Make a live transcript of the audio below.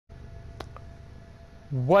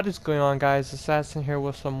What is going on, guys? Assassin here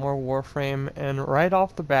with some more Warframe, and right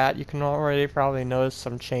off the bat you can already probably notice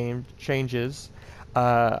some changes.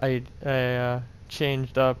 I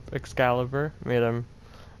changed up Excalibur, made him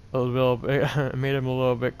a little bit made him a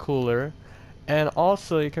little bit cooler, and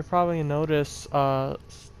also you can probably notice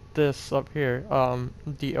this up here,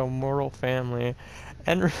 the Immortal family.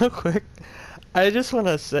 And real quick, I just want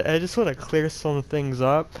to clear some things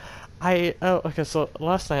up. Okay, so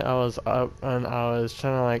last night I was up and I was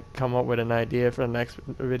trying to like come up with an idea for the next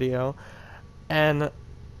video, and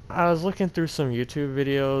I was looking through some YouTube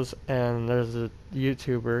videos, and there's a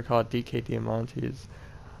YouTuber called DK Montes,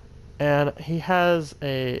 and he has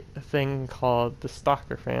a thing called the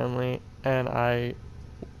Stalker family, and I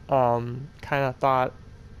kind of thought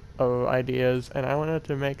of ideas, and I wanted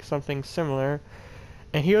to make something similar.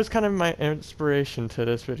 And he was kind of my inspiration to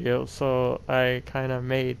this video, so I kind of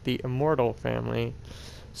made the Immortal family.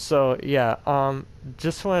 So yeah,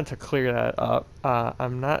 just wanted to clear that up.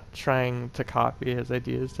 I'm not trying to copy his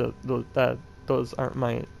ideas. Those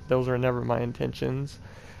are never my intentions.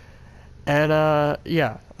 And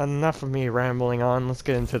yeah, enough of me rambling on. Let's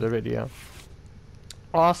get into the video.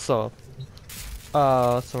 Also,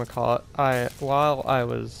 what's gonna call it? While I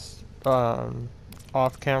was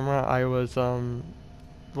off camera, I was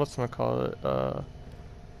what's gonna call it?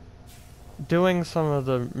 Doing some of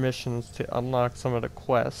the missions to unlock some of the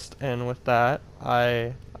quests, and with that,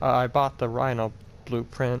 I bought the Rhino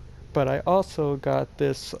blueprint, but I also got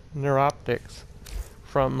this neuroptics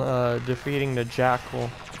from defeating the Jackal.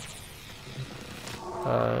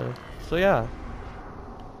 So yeah,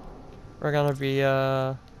 we're gonna be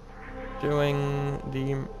doing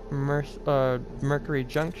the Mercury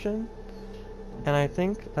Junction, and I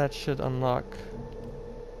think that should unlock.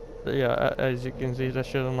 Yeah, as you can see, that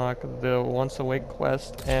should unlock the Once Awake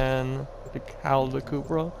quest and the Howl of the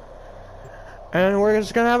Cupra. And we're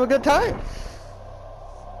just gonna have a good time!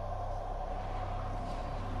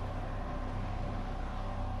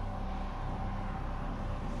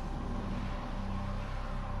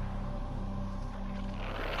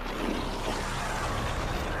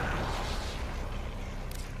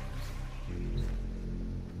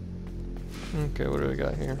 Okay, what do we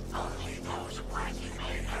got here?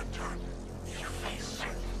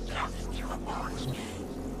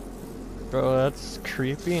 Bro, that's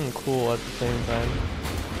creepy and cool at the same time.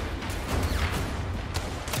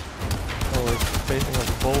 Oh, it's facing a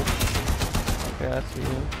bolt. Okay, I see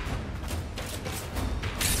you.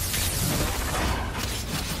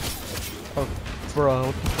 Oh, bro,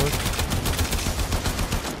 what the fuck?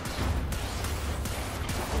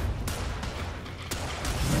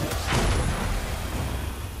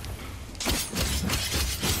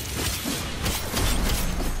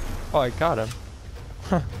 Oh, I got him.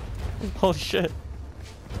 Holy shit.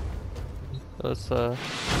 Let's do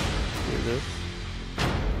this.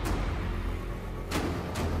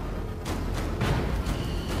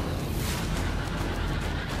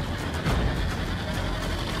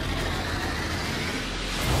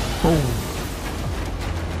 Boom.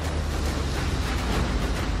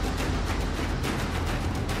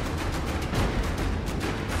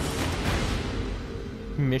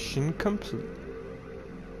 Mission complete.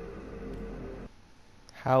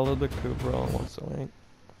 Howl of the Cupra Once Awake.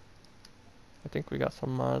 I think we got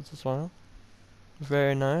some mods as well.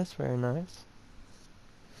 Very nice, very nice.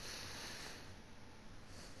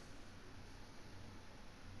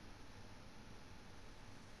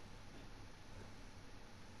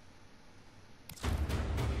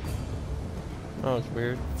 Oh, it's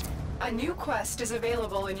weird. A new quest is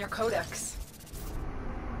available in your codex.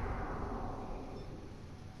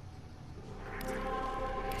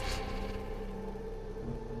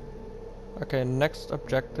 Okay, next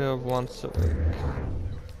objective Once Awake.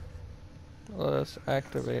 Let's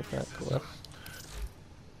activate that quest.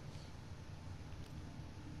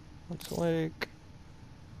 Once Awake.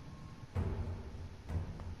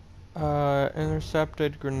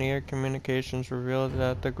 Intercepted Grineer communications revealed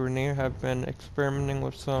that the Grineer have been experimenting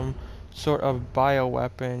with some sort of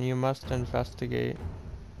bioweapon. You must investigate.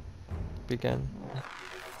 Begin.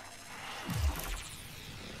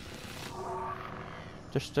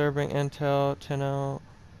 Disturbing intel, Tenno.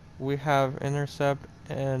 We have intercept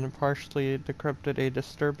and partially decrypted a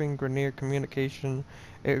disturbing Grineer communication.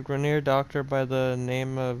 A Grineer doctor by the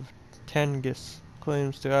name of Tengus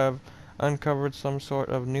claims to have uncovered some sort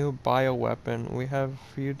of new bioweapon. We have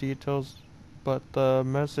few details, but the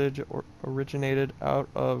message originated out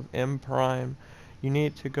of M Prime. You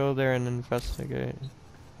need to go there and investigate.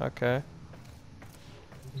 Okay.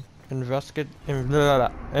 Investigate the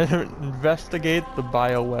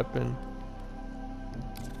bioweapon.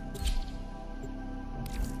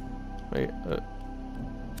 Wait,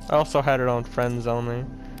 I also had it on friends only.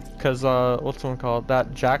 Cause what's one called?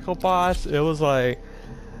 That Jackal boss, it was like,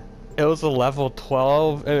 it was a level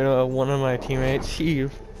 12, and one of my teammates, he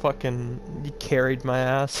carried my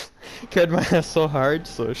ass. Carried my ass so hard,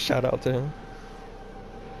 so shout out to him.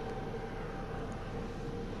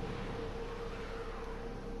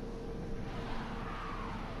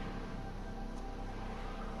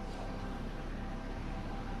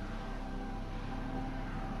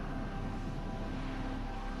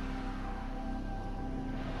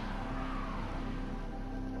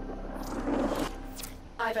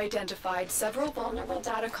 I've identified several vulnerable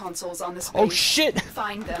data consoles on this Oh base. shit!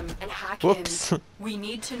 Find them and hack Whoops. in. We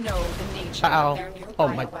need to know the nature Ow. of their new Oh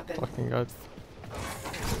my bioweapon. fucking god.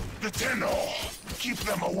 The Tenno! Keep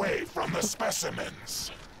them away from the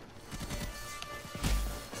specimens!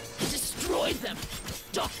 Destroy them!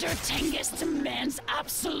 Dr. Tengus demands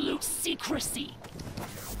absolute secrecy!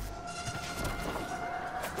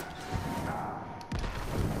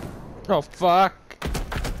 Oh fuck.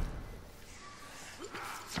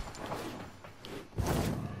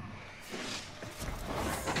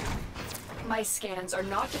 My scans are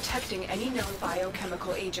not detecting any known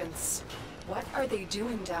biochemical agents. What are they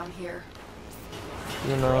doing down here?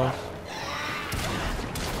 You know.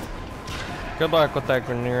 Good luck with that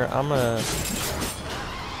Grenier. I'm gonna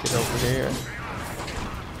get over here.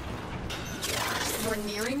 We're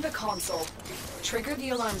nearing the console. Trigger the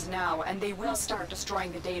alarms now, and they will start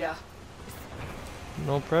destroying the data.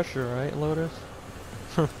 No pressure, right, Lotus?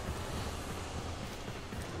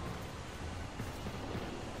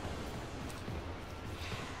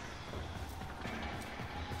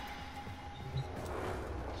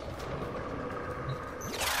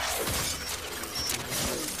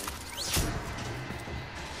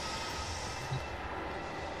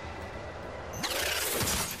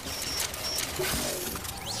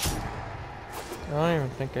 I don't even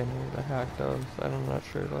think I need to hack those. I'm not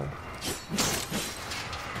sure though.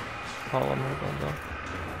 Polymer though.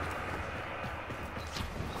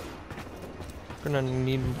 Gonna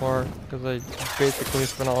need more because I basically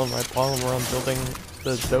spent all of my polymer on building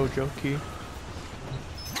the dojo key.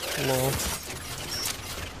 Lol.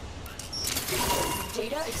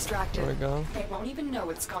 Data extracted. There we go. They won't even know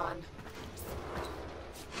it's gone.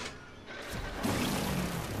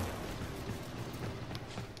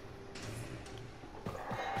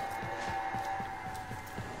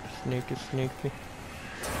 Sneaky, sneaky.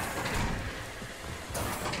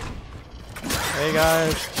 Hey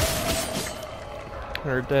guys.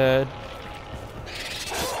 They're dead.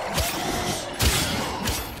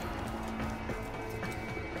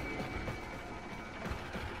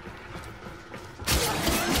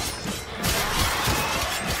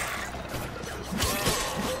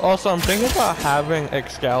 Also, I'm thinking about having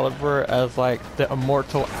Excalibur as like the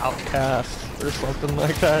Immortal Outcast or something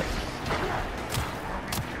like that.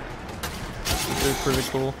 It's pretty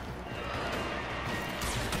cool.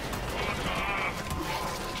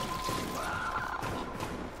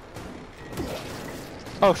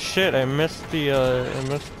 Oh shit, I missed the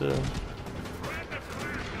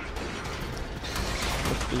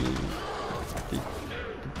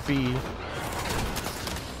B.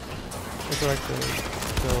 Let's actually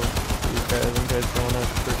kill these guys in case someone has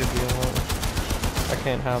triggered the alarm. I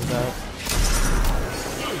can't have that.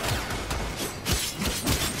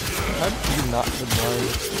 How do you not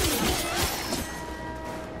admire?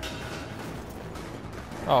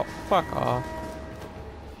 Oh, fuck off.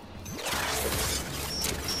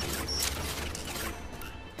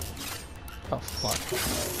 Oh, fuck.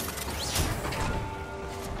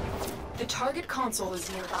 The target console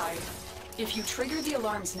is nearby. If you trigger the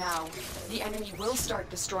alarms now, the enemy will start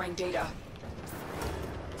destroying data.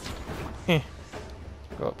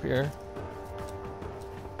 Go up here.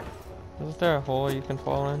 Isn't there a hole you can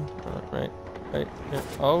fall in? Right. Yeah.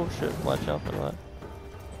 Oh shit, watch out for that.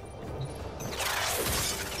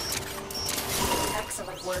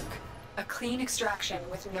 Excellent work. A clean extraction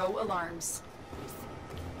with no alarms.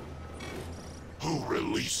 Who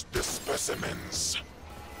released the specimens?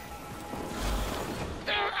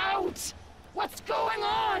 They're out! What's going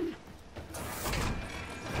on?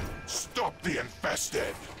 Stop the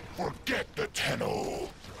infested! Forget the Tenno!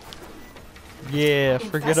 Yeah,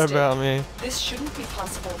 forget Infested. about me. This shouldn't be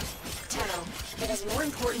possible. Tenno, it is more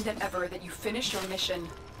important than ever that you finish your mission.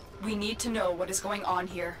 We need to know what is going on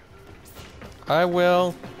here. I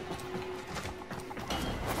will.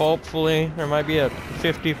 Hopefully, there might be a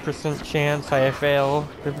 50% chance I fail,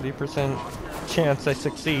 50% chance I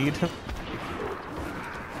succeed.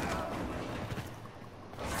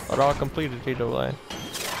 But I'll complete it either way.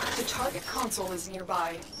 The target console is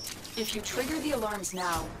nearby. If you trigger the alarms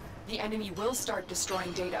now, The enemy will start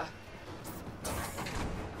destroying data.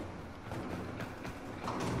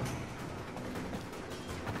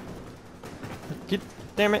 Get,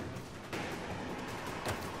 damn it.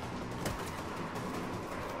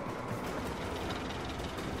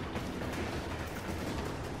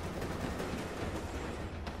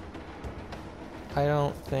 I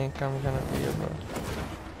don't think I'm gonna be able.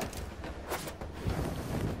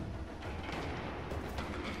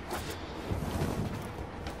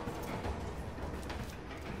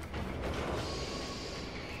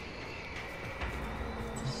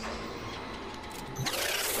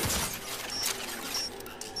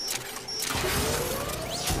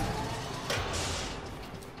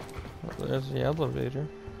 There's the elevator.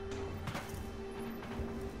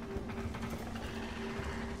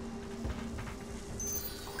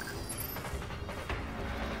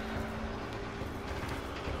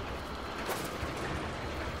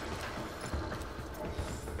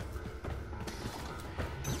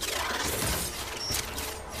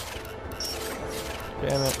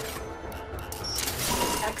 Damn it.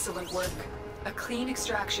 Excellent work. A clean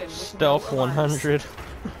extraction with Stealth no alarms. 100.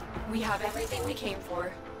 We have everything we came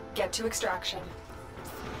for. Get to extraction.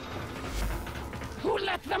 Who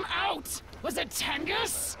let them out? Was it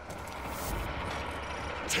Tengus?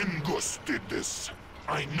 Tengus did this.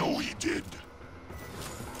 I know he did.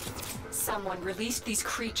 Someone released these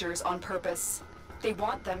creatures on purpose. They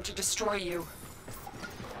want them to destroy you.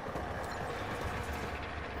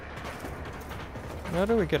 How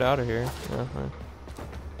do we get out of here?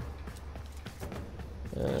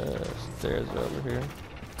 Stairs over here.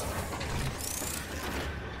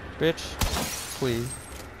 Bitch, please.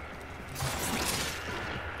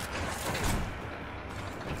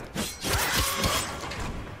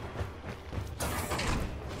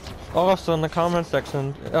 Also, in the comment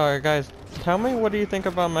section, guys, tell me what do you think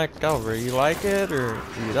about my Excalibur? You like it or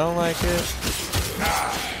you don't like it?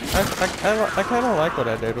 I kind of like what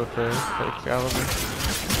I did with the Excalibur.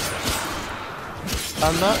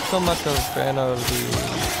 I'm not so much of a fan of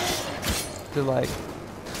the red,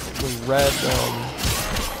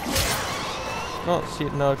 I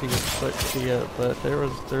don't know if you can see it, but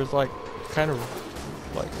there's like kind of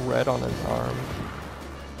like red on his arm.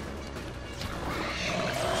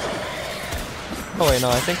 Oh wait, no,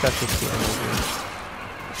 I think that's just the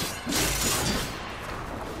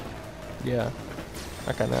energy. Yeah.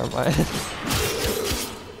 Okay, never mind.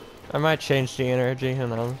 I might change the energy, who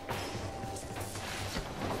knows.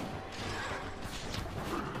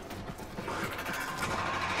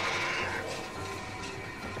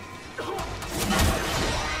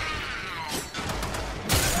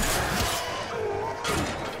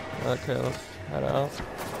 Okay, let's head out.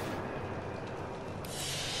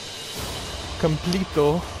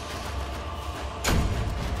 Completo.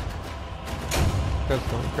 Got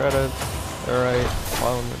some credits. Alright,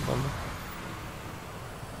 follow me, bummer.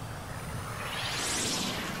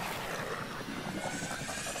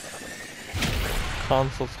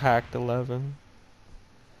 Consoles hacked 11.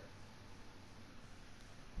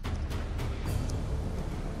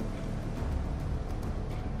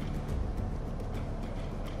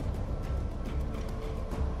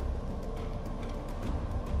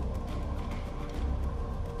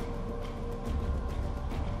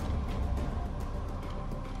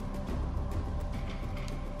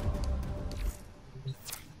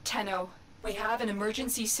 Tenno, we have an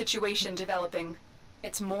emergency situation developing.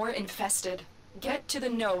 It's more infested. Get to the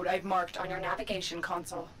node I've marked on your navigation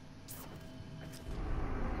console.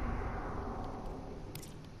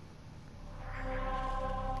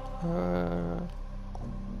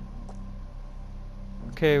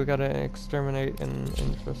 Okay, we gotta exterminate an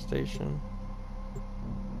infestation.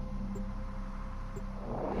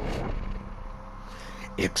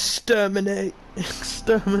 Exterminate!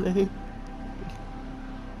 Exterminate!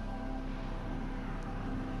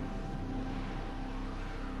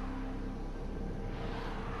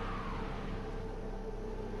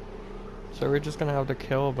 So we're just gonna have to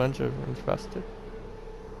kill a bunch of infested?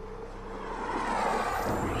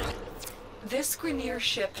 This Grineer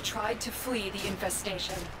ship tried to flee the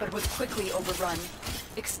infestation, but was quickly overrun.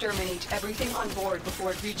 Exterminate everything on board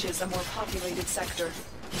before it reaches a more populated sector.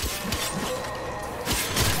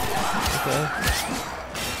 Okay.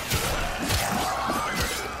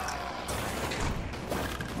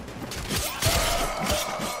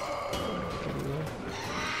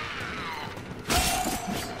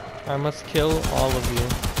 I must kill all of you.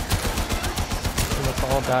 You must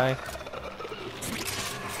all die.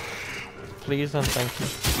 Please and thank you.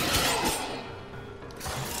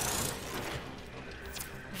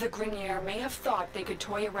 The Grineer may have thought they could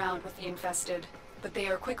toy around with the infested, but they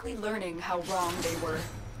are quickly learning how wrong they were.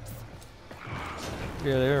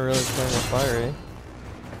 Yeah, they were really playing with fire, eh?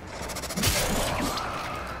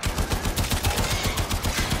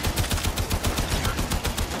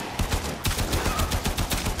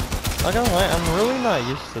 Not gonna lie, I'm really not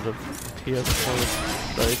used to the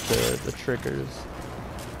PS4, like the triggers.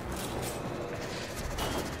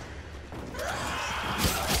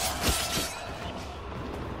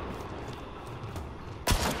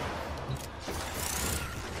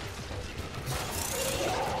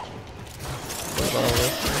 But all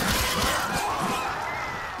this,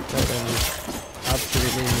 and then just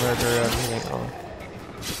absolutely murder everything off.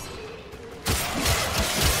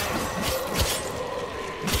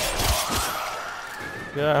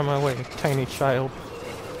 Get out of my way, tiny child.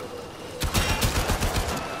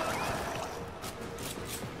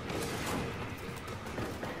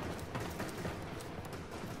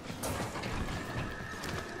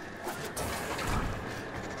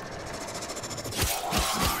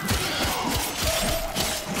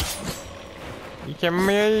 You can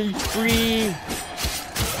make free.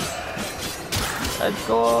 Let's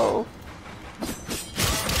go.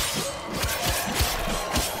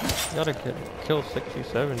 Gotta kill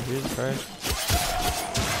 67, Jesus Christ.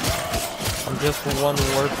 I'm just one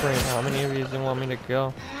Warframe. How many of you do you want me to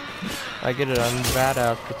kill? I get it, I'm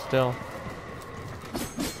badass, but still.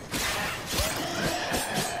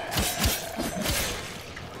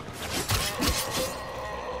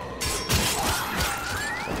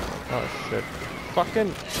 Oh shit.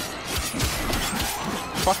 Fucking...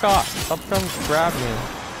 Fuck off! Stop trying to grab me.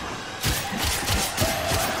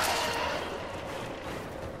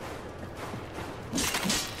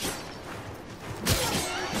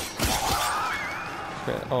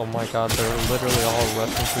 Oh my god, they're literally all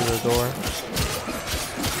rushing through the door.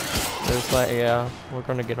 They're just like, yeah, we're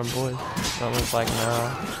gonna get them, boys. Someone's like,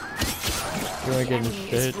 nah. You ain't getting Enemy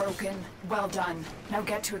shit. is broken. Well done. Now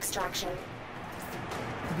get to extraction.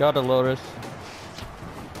 Got a Lotus.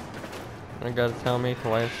 You gotta tell me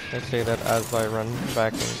twice. I say that as I run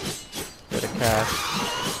back and get a cash.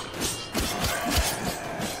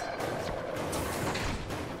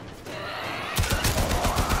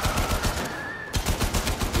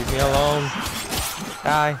 Leave me alone.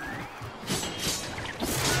 Die.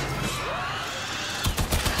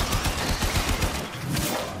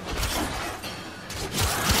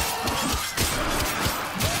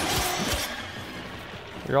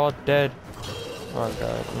 You're all dead. Oh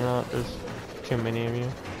god, you know what? There's too many of you.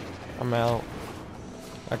 I'm out.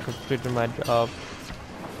 I completed my job.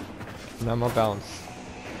 Now I'm gonna bounce.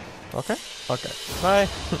 Okay? Okay. Bye.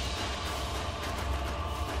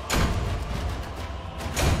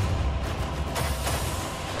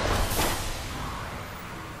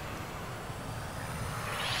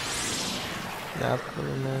 After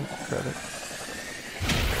the minute credit.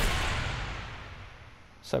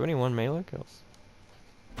 71 melee kills.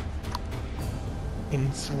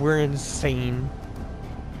 We're insane.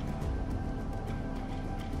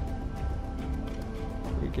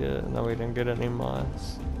 No, we didn't get any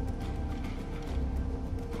mods.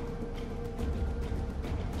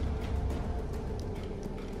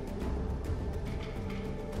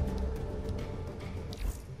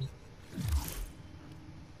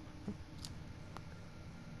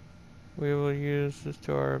 We will use this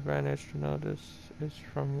to our advantage to know this is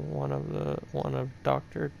from one of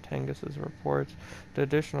Dr. Tengus's reports. The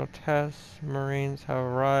additional tests Marines have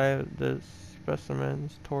arrived. The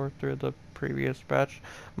specimens tore through the previous batch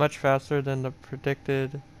much faster than the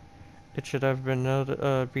predicted. It should have been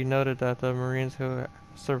be noted that the Marines who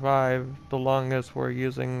survived the longest were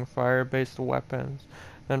using fire-based weapons.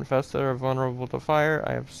 The infested are vulnerable to fire.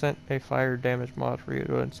 I have sent a fire damage mod for you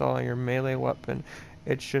to install on your melee weapon.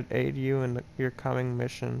 It should aid you in your coming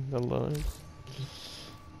mission, the Lotus.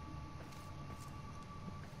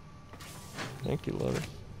 Thank you, Lotus.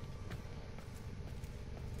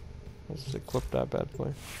 Let's equip that bad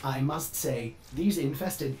boy. I must say, these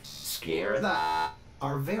infested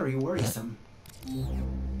are very worrisome.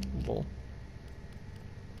 Bull.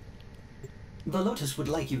 The Lotus would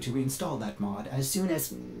like you to install that mod as soon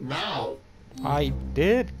as now. I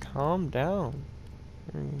did. Calm down.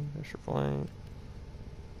 There's your flank.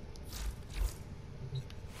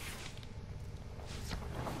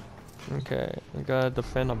 Okay, we gotta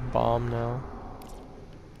defend a bomb now.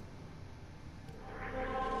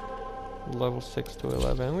 Level 6 to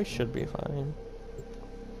 11, we should be fine.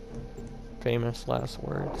 Famous last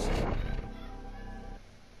words.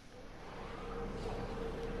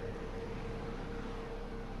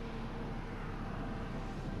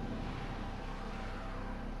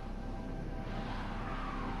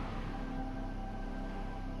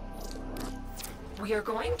 We are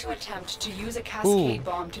going to attempt to use a cascade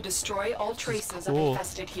bomb to destroy all traces of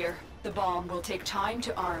infested here. The bomb will take time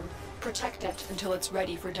to arm. Protect it until it's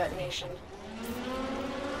ready for detonation.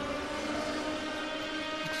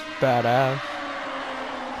 Badass.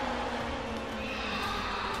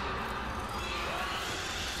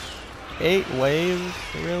 Eight waves?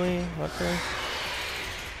 Really? Okay.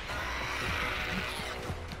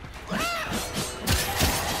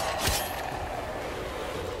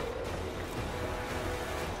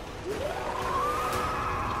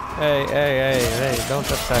 Hey, don't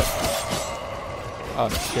touch that. Oh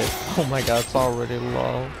shit. Oh my god, it's already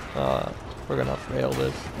low. We're gonna fail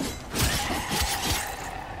this.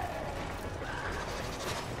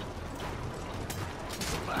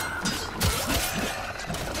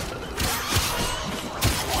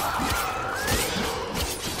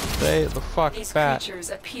 Stay the fuck These back.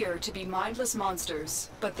 creatures appear to be mindless monsters,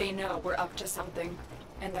 but they know we're up to something,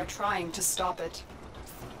 and they're trying to stop it.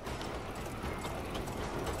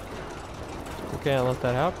 We can't let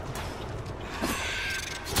that happen.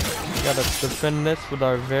 We gotta defend this with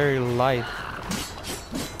our very life.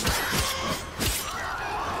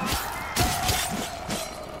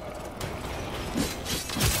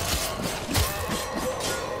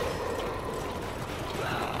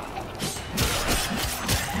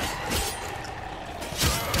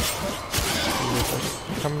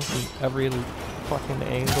 Coming from every fucking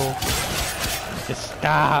angle. Just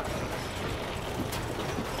stop!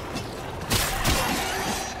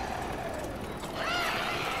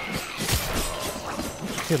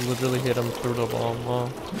 Could literally hit him through the bomb wall.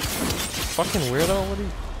 Fucking weirdo, what are you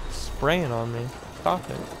spraying on me? Stop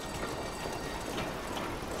it.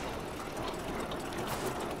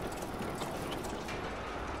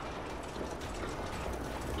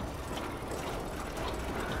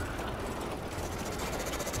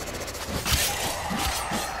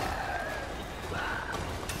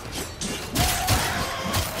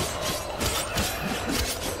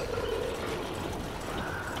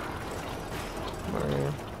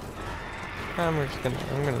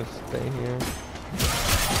 I'm gonna stay here.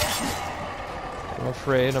 I'm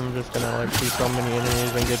afraid I'm just gonna like see so many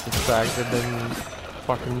enemies and get distracted and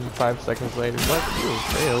fucking 5 seconds later like you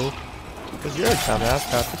failed. Cause your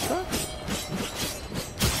dumbass got distracted.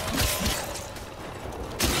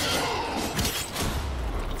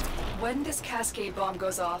 When this cascade bomb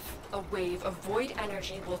goes off, a wave of void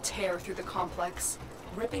energy will tear through the complex,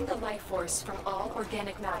 ripping the life force from all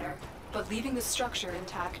organic matter, but leaving the structure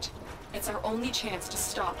intact. It's our only chance to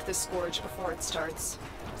stop the scourge before it starts.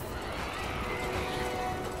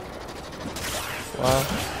 Wow.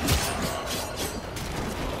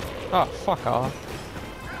 Oh, fuck off.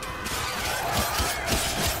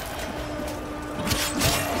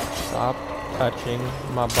 Stop touching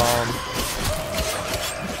my bomb.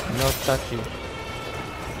 No touchy.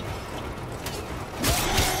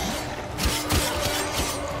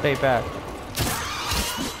 Stay back.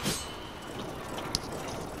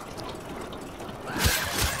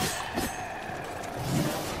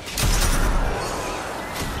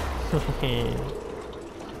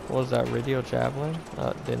 What was that, radio javelin?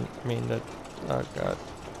 Didn't mean that. Oh god.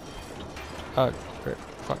 Oh, great.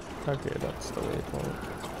 Fuck. Okay, that's the waypoint.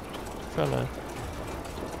 Tryna.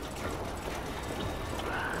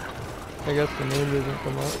 I guess the name doesn't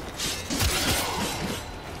come up.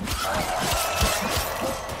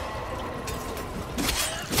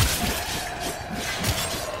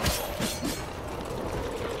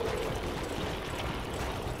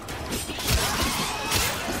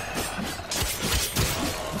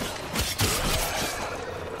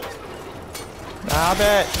 Stop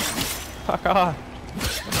it! Fuck off!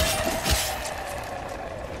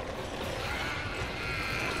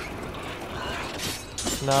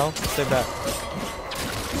 No? Stay back.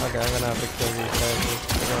 Okay, I'm gonna have to kill these guys.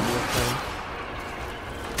 They're gonna be a pain.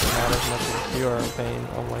 Not as much as you are in pain.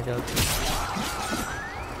 Oh my god.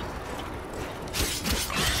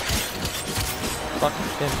 Fuck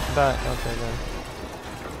that. Okay then.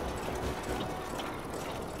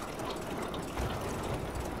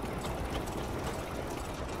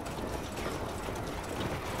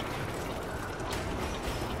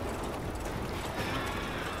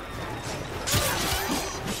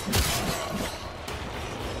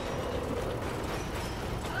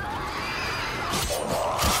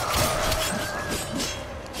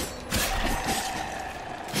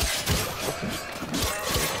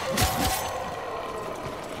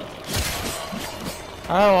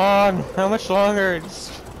 How long? How much longer?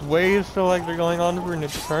 It's waves feel like they're going on for an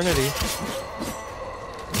eternity.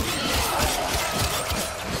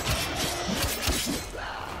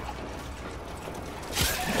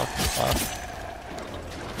 Fuck off.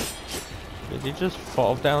 Did he just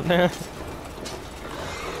fall down there?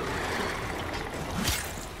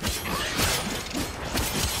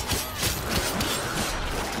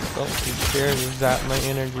 Oh, he scared to zap my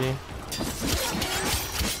energy.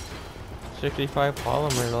 65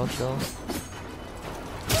 polymer though, still.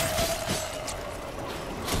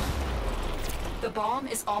 The bomb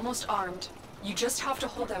is almost armed. You just have to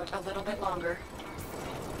hold out a little bit longer.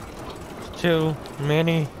 Too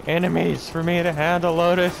many enemies for me to handle,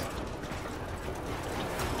 Lotus.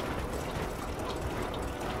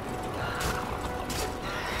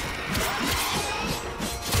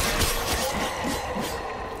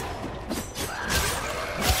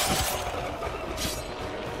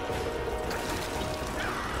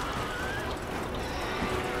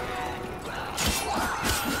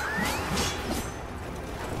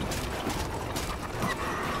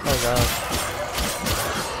 Oh god.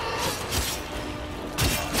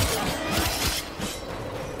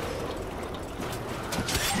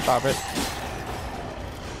 Stop it.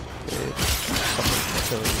 Okay, something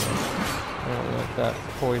kill you. I don't want that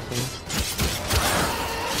poison.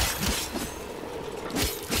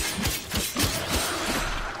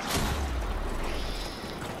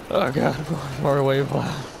 Oh god, one more wave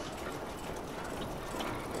left.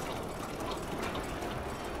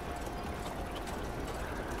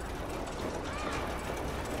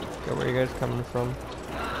 Okay, where are you guys coming from?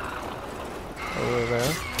 Over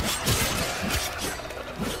there.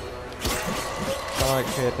 I like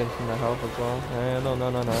pay attention to health as well. No,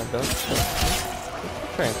 don't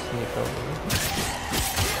try and sneak over me.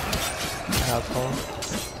 Asshole.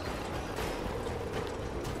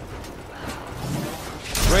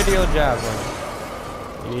 Radio javelin.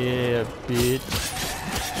 Yeah, bitch.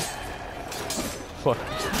 Fuck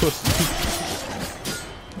pussy.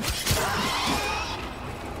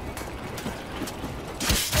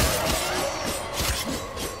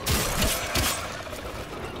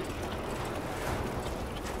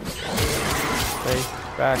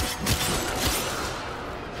 Back.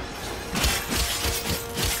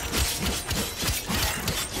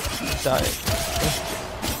 Die. He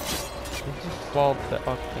just fall to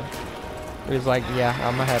okay. He's like, yeah,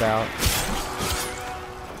 I'ma head out.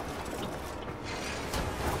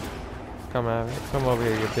 Come at me. Come over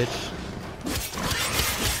here, you bitch.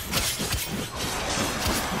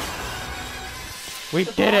 We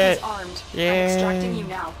did it! Armed. Yay! I'm extracting you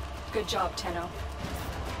now. Good job, Tenno.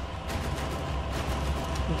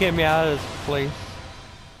 Get me out of this place.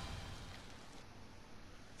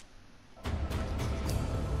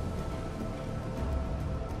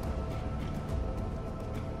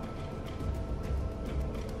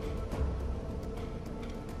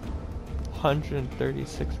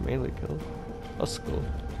 $136 melee kills. That's cool.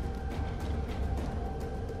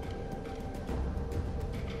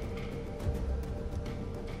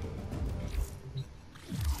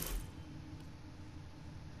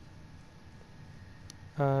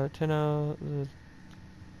 Tenno, the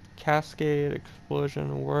cascade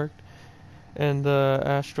explosion worked, and the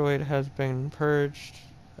asteroid has been purged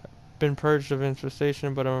of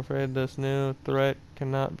infestation, but I'm afraid this new threat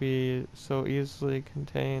cannot be so easily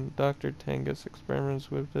contained. Dr. Tengus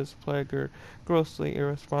experiments with this plague are grossly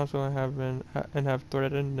irresponsible and have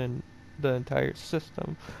threatened the entire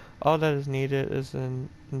system. All that is needed is an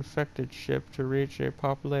infected ship to reach a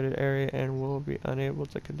populated area and will be unable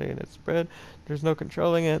to contain its spread. There's no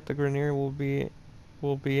controlling it. The Grenier will be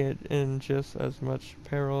in just as much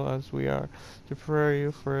peril as we are. To prepare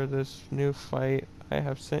you for this new fight, I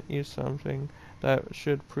have sent you something that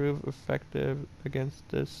should prove effective against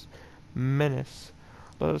this menace.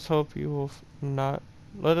 Let us hope you will let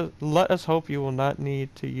us hope you will not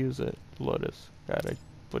need to use it, Lotus. God, I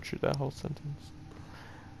butchered that whole sentence.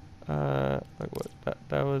 Like what?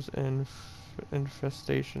 That was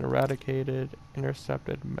infestation eradicated,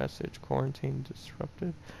 intercepted message, quarantine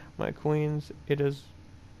disrupted. My queens, it is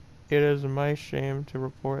my shame to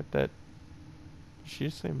report that. Did she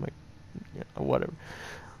say my? Yeah, whatever.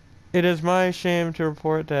 It is my shame to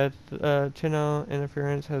report that Tenno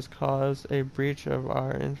interference has caused a breach of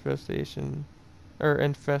our infested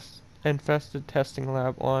testing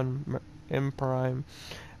lab on M Prime.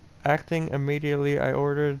 Acting immediately, I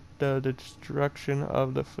ordered the destruction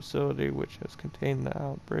of the facility which has contained the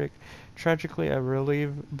outbreak. Tragically, I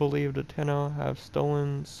believe the Tenno have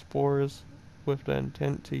stolen spores with the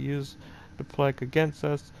intent to use the plague against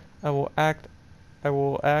us. I will act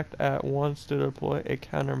at once to deploy a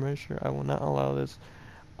countermeasure. I will not allow this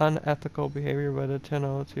unethical behavior by the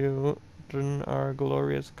Tenno to threaten our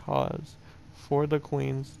glorious cause. For the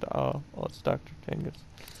Queens, it's Dr. Tengus.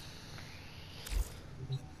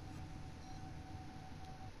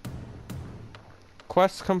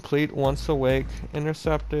 Quest complete. Once awake,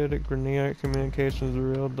 intercepted Grenier communications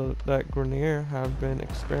revealed that Grenier have been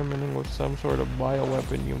experimenting with some sort of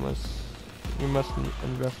bioweapon. You must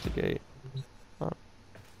investigate.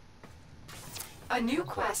 A new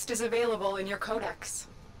quest is available in your codex.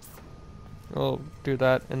 We'll do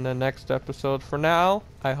that in the next episode. For now,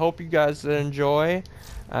 I hope you guys enjoy.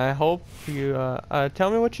 I hope you tell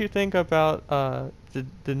me what you think about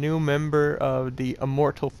the new member of the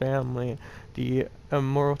Immortal family, the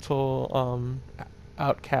Immortal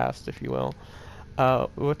Outcast, if you will.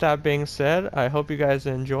 With that being said, I hope you guys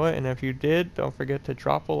enjoy, and if you did, don't forget to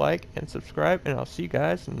drop a like and subscribe, and I'll see you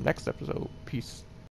guys in the next episode. Peace.